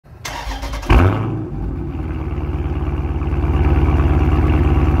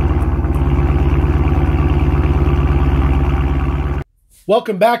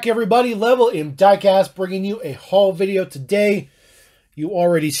Welcome back, everybody. LevelMDiecast bringing you a haul video today. You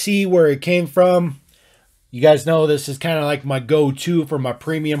already see where it came from. You guys know this is kind of like my go-to for my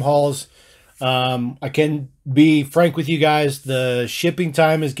premium hauls. I can be frank with you guys. The shipping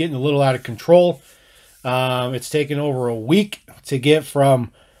time is getting a little out of control. It's taken over a week to get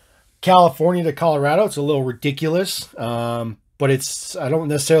from California to Colorado. It's a little ridiculous. But I don't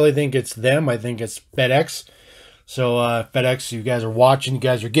necessarily think it's them. I think it's FedEx. So FedEx, you guys are watching. You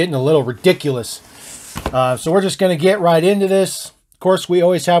guys are getting a little ridiculous. So we're just going to get right into this. Of course, we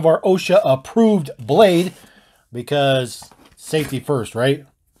always have our OSHA approved blade because safety first, right?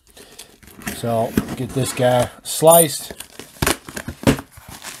 So get this guy sliced.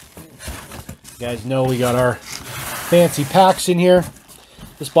 You guys know we got our fancy packs in here.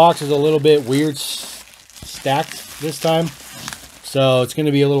 This box is a little bit weird stacked this time. So it's going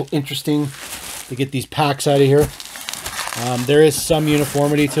to be a little interesting to get these packs out of here. There is some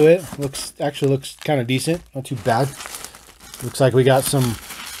uniformity to it. Actually looks kind of decent, not too bad. Looks like we got some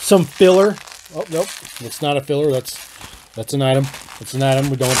filler. Oh nope, it's not a filler. That's an item. It's an item.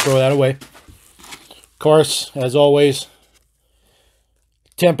 We don't throw that away. Of course, as always,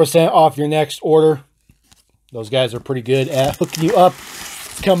 10% off your next order. Those guys are pretty good at hooking you up.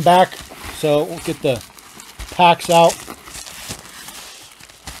 Let's come back. So we'll get the packs out.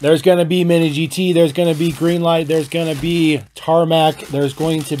 There's going to be Mini GT. There's going to be Greenlight. There's going to be Tarmac. There's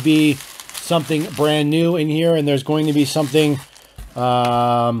going to be something brand new in here. And there's going to be something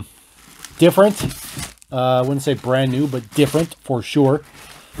different. I wouldn't say brand new, but different for sure.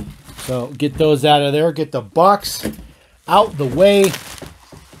 So get those out of there. Get the box out the way.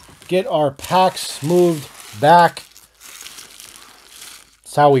 Get our packs moved back.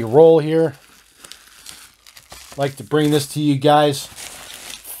 That's how we roll here. Like to bring this to you guys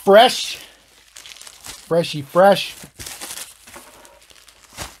fresh. Freshy fresh.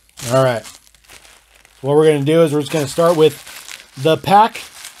 All right. What we're going to do is we're just going to start with the pack.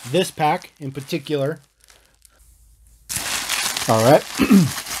 This pack in particular. All right.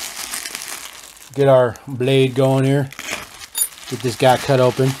 Get our blade going here. Get this guy cut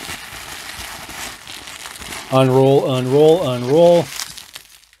open. Unroll, unroll, unroll.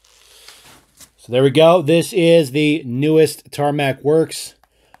 So there we go. This is the newest Tarmac Works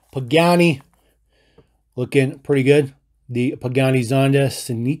Pagani. Looking pretty good. The Pagani Zonda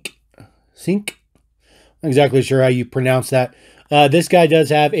Sync. Not exactly sure how you pronounce that. This guy does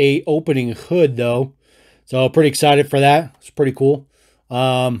have a opening hood though. So pretty excited for that. It's pretty cool.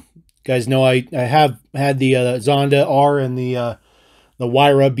 Guys know I have had the Zonda R and the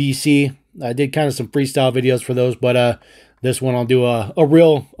Wyra BC. I did kind of some freestyle videos for those, but this one I'll do a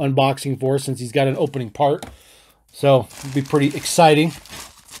real unboxing for since he's got an opening part. So it'll be pretty exciting.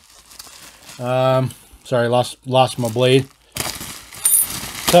 Sorry, lost my blade.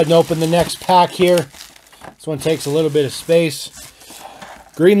 Cutting open the next pack here. This one takes a little bit of space.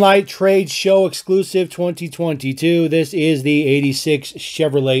 Greenlight Trade Show exclusive 2022. This is the 86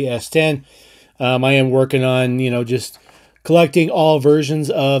 Chevrolet S10. I am working on, just collecting all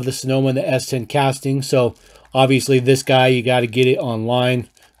versions of the Sonoma and the S10 casting. So obviously this guy, you got to get it online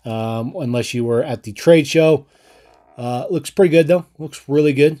unless you were at the trade show. Looks pretty good though. Looks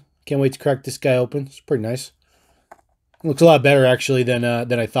really good. Can't wait to crack this guy open. It's pretty nice. It looks a lot better actually than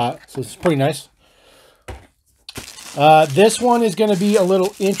I thought. So it's pretty nice. This one is going to be a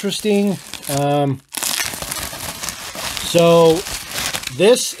little interesting. So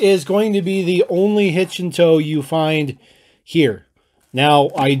this is going to be the only hitch and tow you find here.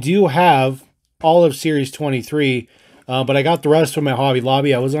 Now, I do have all of Series 23, but I got the rest from my Hobby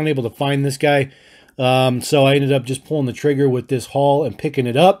Lobby. I was unable to find this guy. So I ended up just pulling the trigger with this haul and picking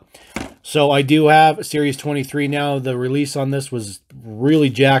it up. So I do have Series 23 now. The release on this was really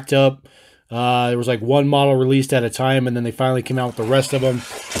jacked up. There was like one model released at a time, and then they finally came out with the rest of them.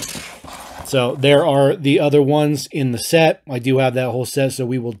 So there are the other ones in the set. I do have that whole set, so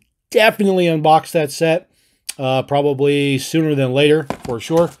we will definitely unbox that set. Probably sooner than later, for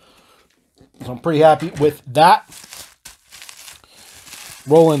sure. So I'm pretty happy with that.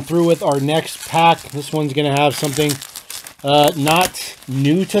 Rolling through with our next pack. This one's going to have something not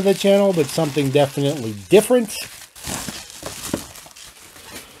new to the channel, but something definitely different.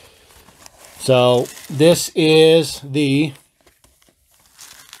 So this is the,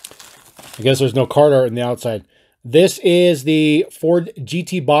 I guess there's no card art in the outside. This is the Ford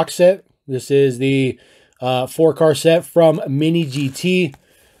GT box set. This is the 4-car set from Mini GT.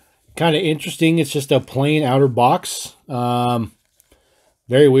 Kind of interesting. It's just a plain outer box.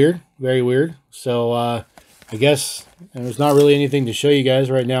 Very weird. Very weird. So I guess there's not really anything to show you guys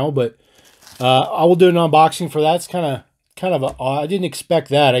right now, but I will do an unboxing for that. It's kind kind of a, I didn't expect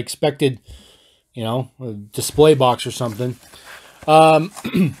that. I expected, you know, a display box or something.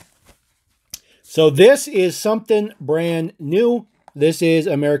 So this is something brand new. This is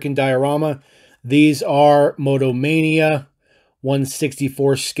American Diorama. These are Motomania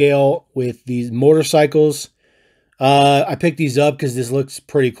 1/64 scale with these motorcycles. I picked these up because this looks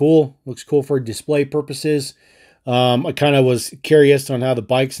pretty cool. Looks cool for display purposes. I kind of was curious on how the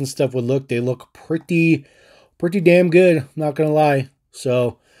bikes and stuff would look. They look pretty damn good, I'm not gonna lie.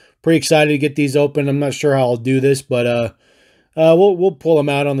 So pretty excited to get these open. I'm not sure how I'll do this, but we'll pull them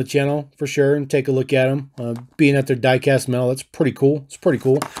out on the channel for sure and take a look at them. Being at their diecast metal, that's pretty cool. It's pretty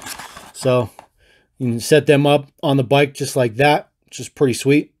cool. So you can set them up on the bike just like that, which is pretty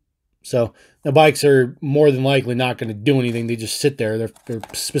sweet. So the bikes are more than likely not going to do anything. They just sit there. They're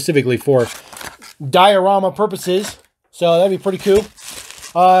specifically for diorama purposes. So that'd be pretty cool.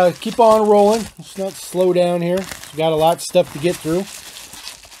 Keep on rolling. Let's not slow down here. We got a lot of stuff to get through.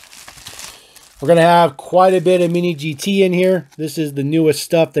 We're going to have quite a bit of Mini GT in here. This is the newest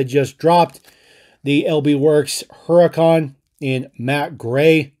stuff that just dropped. The LB Works Huracan in matte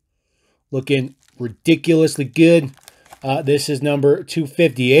gray. Looking ridiculously good. This is number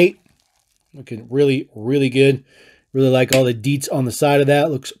 258. Looking really, really good. Really like all the deets on the side of that.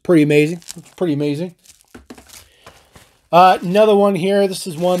 Looks pretty amazing. Looks pretty amazing. Another one here. This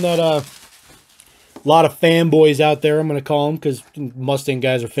is one that a lot of fanboys out there, I'm going to call them, because Mustang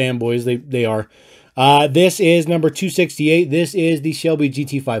guys are fanboys. They are. This is number 268. This is the Shelby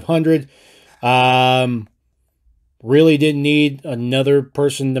GT500. Really didn't need another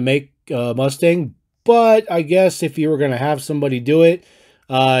person to make Mustang, but I guess if you were going to have somebody do it,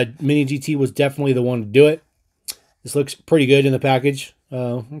 Mini GT was definitely the one to do it. This looks pretty good in the package.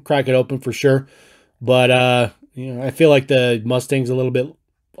 I'll crack it open for sure. But, you know, I feel like the Mustang's a little bit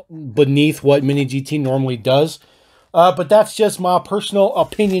beneath what Mini GT normally does. But that's just my personal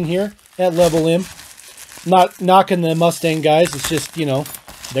opinion here at Level M. Not knocking the Mustang guys. It's just, you know,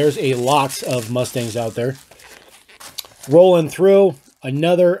 there's a lot of Mustangs out there. Rolling through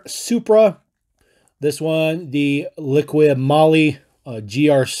another Supra. This one, the Liquid Moly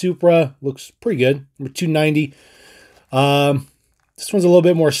GR Supra. Looks pretty good. Number 290. This one's a little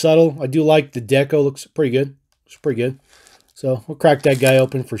bit more subtle. I do like the deco. Looks pretty good. Looks pretty good. So we'll crack that guy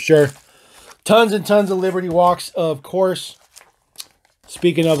open for sure. Tons and tons of Liberty Walks, of course.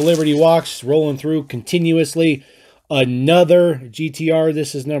 Speaking of Liberty Walks, rolling through continuously. Another GTR.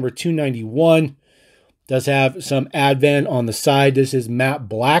 This is number 291. Does have some Advent on the side. This is matte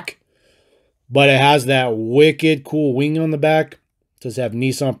black. But it has that wicked cool wing on the back. Does have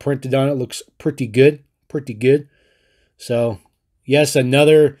Nissan printed on it. Looks pretty good. Pretty good. So, yes,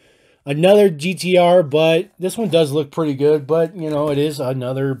 another GTR, but this one does look pretty good. But, you know, it is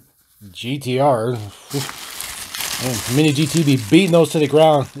another GTR. Man, Mini GT be beating those to the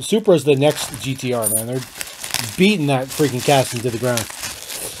ground. The Supra is the next GTR, man. They're beating that freaking casting to the ground.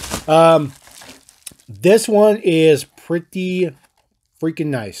 This one is pretty freaking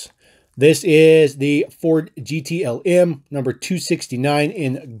nice. This is the Ford GTLM number 269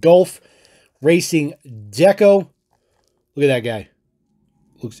 in Gulf Racing Deco. Look at that guy.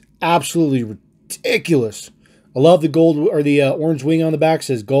 Looks absolutely ridiculous. I love the gold or the orange wing on the back. It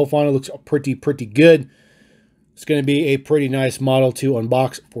says Gulf on it. Looks pretty good. It's going to be a pretty nice model to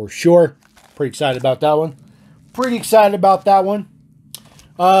unbox for sure. Pretty excited about that one. Pretty excited about that one.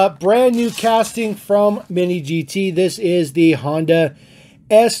 Brand new casting from Mini GT. This is the Honda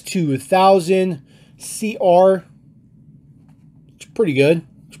S2000 CR. It's pretty good.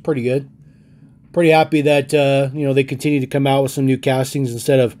 It's pretty good. Pretty happy that you know, they continue to come out with some new castings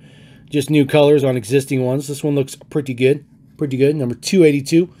instead of just new colors on existing ones. This one looks pretty good. Pretty good. Number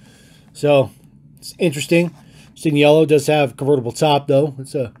 282. So it's interesting. It's in yellow. Does have convertible top though.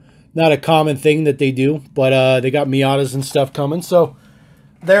 It's not a common thing that they do, but they got Miatas and stuff coming. So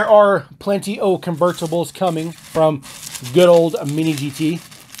there are plenty of convertibles coming from good old Mini GT.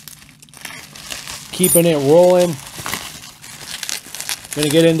 Keeping it rolling. Going to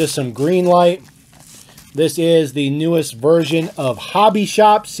get into some Greenlight. This is the newest version of Hobby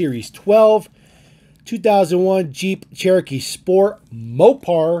Shop Series 12. 2001 Jeep Cherokee Sport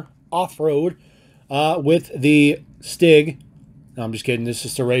Mopar Off-Road with the Stig. No, I'm just kidding. This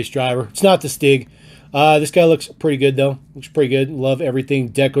is the race driver. It's not the Stig. This guy looks pretty good, though. Looks pretty good. Love everything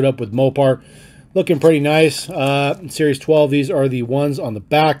decoed up with Mopar. Looking pretty nice. Series 12, these are the ones on the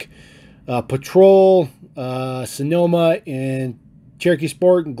back. Patrol, Sonoma, and Cherokee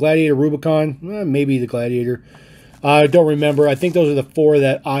Sport, and Gladiator Rubicon. Maybe the Gladiator. I don't remember. I think those are the four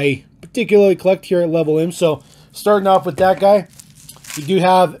that I particularly collect here at Level M. So, starting off with that guy. We do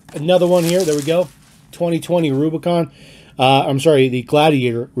have another one here. There we go. 2020 Rubicon. I'm sorry, the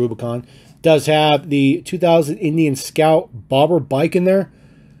Gladiator Rubicon. Does have the 2000 Indian Scout bobber bike in there.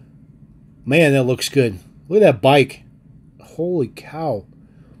 Man, that looks good. Look at that bike. Holy cow.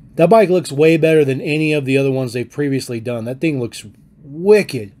 That bike looks way better than any of the other ones they've previously done. That thing looks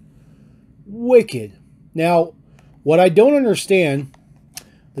wicked. Wicked. Now, what I don't understand,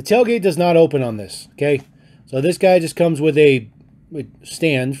 the tailgate does not open on this, okay? So this guy just comes with a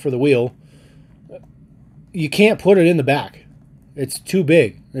stand for the wheel. You can't put it in the back. It's too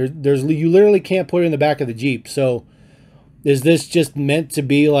big. You literally can't put it in the back of the Jeep. So is this just meant to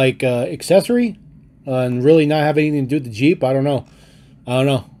be like accessory and really not have anything to do with the Jeep? I don't know. I don't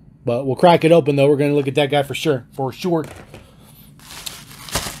know. But we'll crack it open, though. We're going to look at that guy for sure. For sure.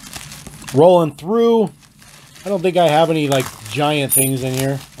 Rolling through. I don't think I have any, like, giant things in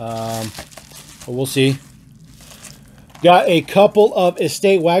here. But we'll see. Got a couple of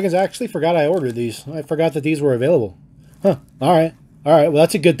estate wagons. I actually forgot I ordered these. I forgot that these were available. Huh. All right. All right. Well,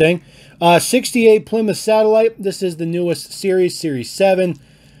 that's a good thing. 68 Plymouth Satellite. This is the newest series, Series 7.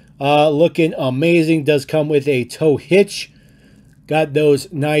 Looking amazing. Does come with a tow hitch. Got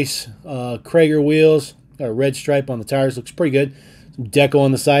those nice Krager wheels. Got a red stripe on the tires. Looks pretty good. Some deco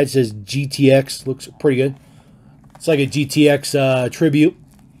on the side. Says GTX. Looks pretty good. It's like a GTX tribute.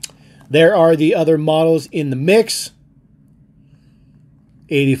 There are the other models in the mix.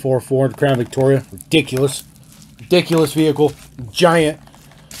 84 Ford Crown Victoria. Ridiculous. Ridiculous vehicle. Giant.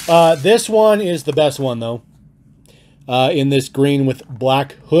 This one is the best one, though. In this green with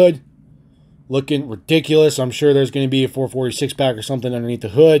black hood. Looking ridiculous. I'm sure there's going to be a 446 pack or something underneath the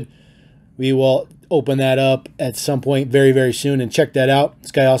hood. We will open that up at some point very, very soon and check that out.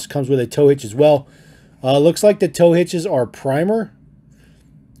 This guy also comes with a tow hitch as well. Looks like the tow hitches are primer.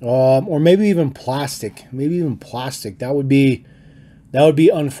 Or maybe even plastic. Maybe even plastic. That would be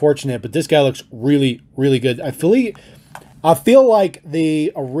unfortunate. But this guy looks really, really good. I feel like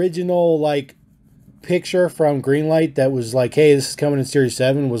the original like picture from Greenlight that was like, hey, this is coming in Series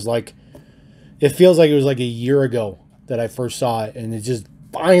 7 was like, it feels like it was like a year ago that I first saw it, and it just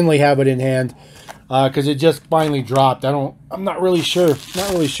finally have it in hand because it just finally dropped. I'm not really sure. Not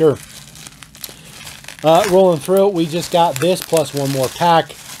really sure. Rolling through it, we just got this plus one more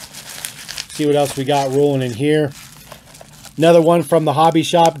pack. See what else we got rolling in here. Another one from the hobby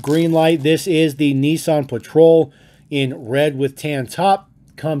shop, Greenlight. This is the Nissan Patrol in red with tan top.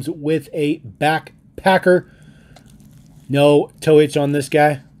 Comes with a backpacker. No tow hitch on this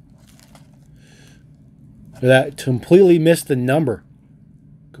guy. That completely missed the number.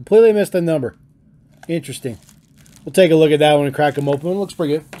 Completely missed the number. Interesting. We'll take a look at that one and crack them open. It looks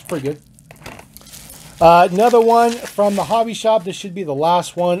pretty good. It's pretty good. Another one from the hobby shop. This should be the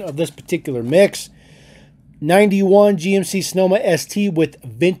last one of this particular mix. 91 GMC Sonoma ST with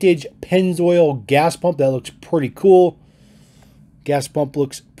vintage Pennzoil gas pump. That looks pretty cool. Gas pump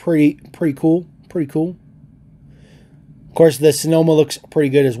looks pretty cool. Pretty cool. Of course, the Sonoma looks pretty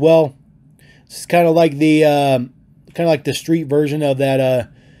good as well. It's kind of like the street version of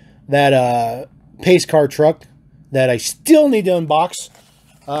that pace car truck that I still need to unbox.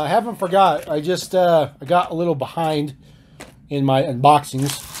 I haven't forgot. I just I got a little behind in my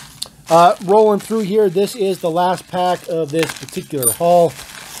unboxings. Rolling through here, this is the last pack of this particular haul.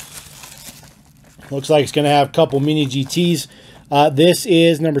 Looks like it's going to have a couple Mini GTs. This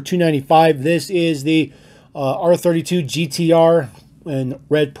is number 295. This is the R32 GTR in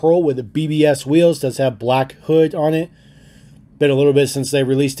red pearl with the BBS wheels. Does have black hood on it. Been a little bit since they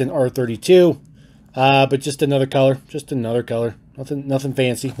released an R32. But just another color. Just another color. Nothing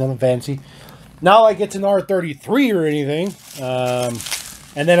fancy. Nothing fancy. Not like it's an R33 or anything.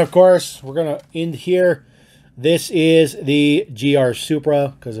 And then, of course, we're going to end here. This is the GR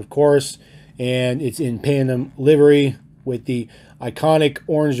Supra, because, of course, and it's in Pandem livery with the iconic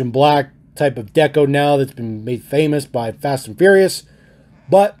orange and black type of deco now that's been made famous by Fast and Furious.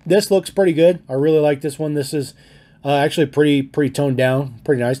 But this looks pretty good. I really like this one. This is actually pretty toned down.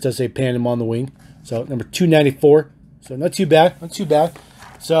 Pretty nice. Does say Pandem on the wing. So, number 294. So, not too bad. Not too bad.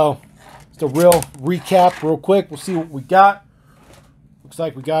 So, just a real recap real quick. We'll see what we got. Looks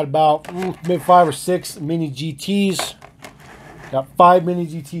like we got about maybe 5 or 6 Mini GTs. Got 5 Mini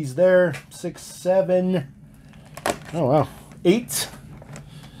GTs there. 6, 7. Oh, wow. 8.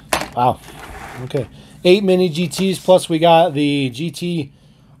 Wow. Okay. 8 Mini GTs, plus we got the GT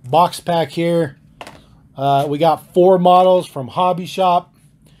box pack here. We got 4 models from Hobby Shop.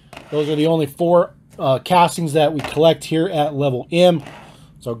 Those are the only 4 castings that we collect here at Level M.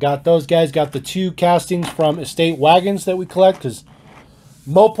 So got those guys. Got the 2 castings from Estate Wagons that we collect, because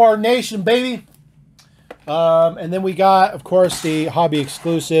Mopar Nation, baby. And then we got, of course, the hobby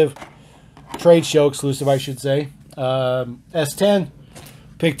exclusive, trade show exclusive, I should say, S10.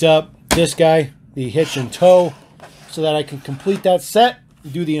 Picked up this guy, the hitch and tow, so that I can complete that set,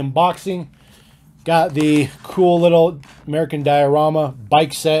 do the unboxing. Got the cool little American Diorama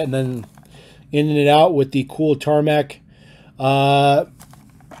bike set, and then in and out with the cool Tarmac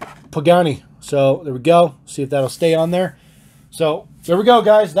Pagani. So there we go. See if that'll stay on there. So there we go,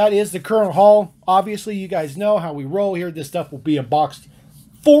 guys. That is the current haul. Obviously, you guys know how we roll here. This stuff will be unboxed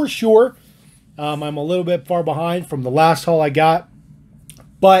for sure. I'm a little bit far behind from the last haul I got,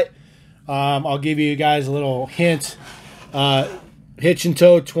 but I'll give you guys a little hint. Hitch and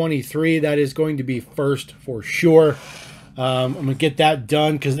tow 23. That is going to be first for sure. I'm going to get that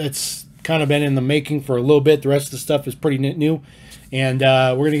done because that's kind of been in the making for a little bit. The rest of the stuff is pretty new. And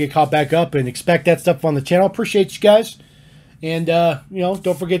we're going to get caught back up and expect that stuff on the channel. Appreciate you guys. And, you know,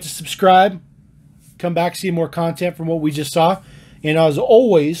 don't forget to subscribe. Come back, see more content from what we just saw. And as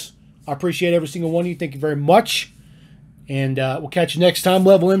always, I appreciate every single one of you. Thank you very much. And we'll catch you next time.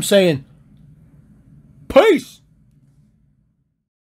 Level M saying, peace.